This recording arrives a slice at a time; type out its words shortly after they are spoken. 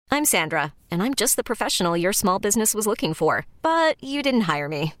I'm Sandra, and I'm just the professional your small business was looking for. But you didn't hire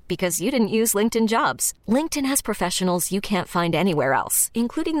me because you didn't use LinkedIn Jobs. LinkedIn has professionals you can't find anywhere else,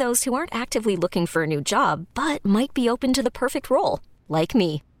 including those who aren't actively looking for a new job, but might be open to the perfect role, like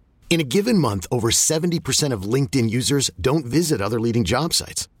me. In a given month, over 70% of LinkedIn users don't visit other leading job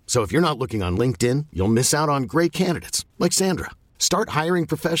sites. So if you're not looking on LinkedIn, you'll miss out on great candidates like Sandra. Start hiring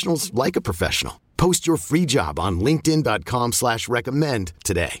professionals like a professional. Post your free job on linkedin.com/recommend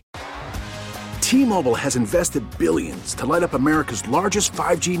today. T-Mobile has invested billions to light up America's largest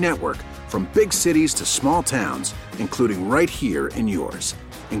 5G network, from big cities to small towns, including right here in yours.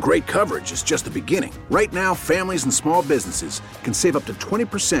 And great coverage is just the beginning. Right now, families and small businesses can save up to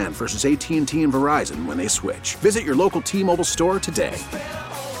 20% versus AT&T and Verizon when they switch. Visit your local T-Mobile store today.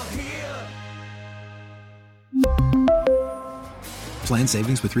 Plan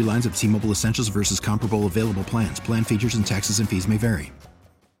savings with 3 lines of T-Mobile Essentials versus comparable available plans. Plan features and taxes and fees may vary.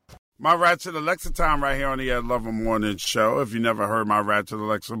 My Ratchet Alexa time right here on the Ed Lover Morning Show. If you never heard my Ratchet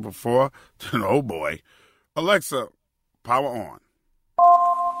Alexa before, then oh boy. Alexa, power on.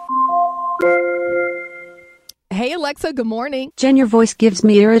 Hey, Alexa, good morning. Jen, your voice gives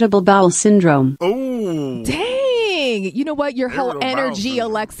me irritable bowel syndrome. Ooh. Dang. You know what? Your whole energy,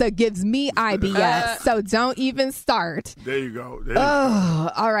 Alexa, gives me IBS. So don't even start. There you go.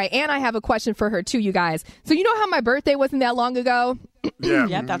 All right. And I have a question for her, too, you guys. So you know how my birthday wasn't that long ago? Yeah.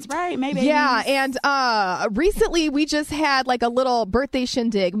 Yep, that's right. Maybe. Yeah, and recently we just had like a little birthday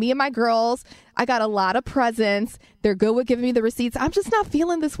shindig. Me and my girls, I got a lot of presents. They're good with giving me the receipts. I'm just not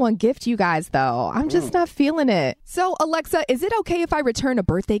feeling this one gift, you guys, though. I'm just not feeling it. So, Alexa, is it okay if I return a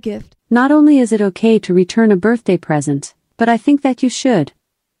birthday gift? Not only is it okay to return a birthday present, but I think that you should.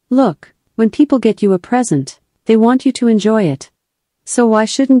 Look, when people get you a present, they want you to enjoy it. So why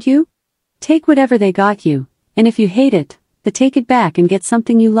shouldn't you? Take whatever they got you, and if you hate it, then take it back and get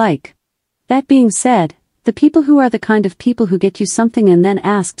something you like. That being said, the people who are the kind of people who get you something and then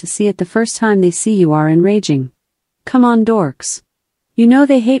ask to see it the first time they see you are enraging. Come on, dorks. You know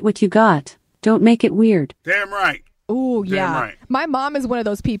they hate what you got. Don't make it weird. Damn right. Ooh, Damn yeah. right. My mom is one of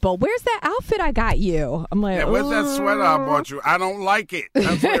those people. Where's that outfit I got you? I'm like, Yeah, where's that sweater I bought you? I don't like it.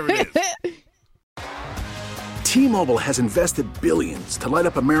 That's where it is. T-Mobile has invested billions to light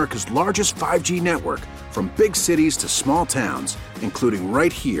up America's largest 5G network, from big cities to small towns, including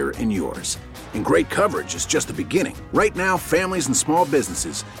right here in yours. And great coverage is just the beginning. Right now, families and small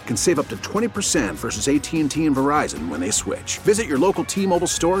businesses can save up to 20% versus AT&T and Verizon when they switch. Visit your local T-Mobile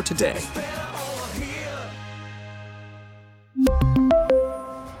store today.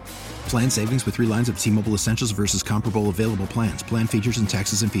 Plan savings with 3 lines of T-Mobile Essentials versus comparable available plans. Plan features and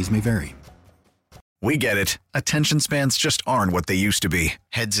taxes and fees may vary. We get it. Attention spans just aren't what they used to be.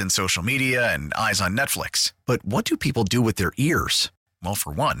 Heads in social media and eyes on Netflix. But what do people do with their ears? Well,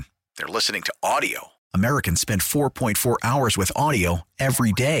 for one, they're listening to audio. Americans spend 4.4 hours with audio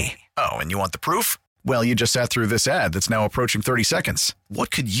every day. Oh, and you want the proof? Well, you just sat through this ad that's now approaching 30 seconds. What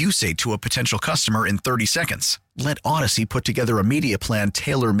could you say to a potential customer in 30 seconds? Let Odyssey put together a media plan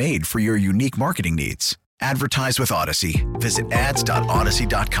tailor-made for your unique marketing needs. Advertise with Odyssey. Visit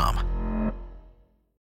ads.odyssey.com.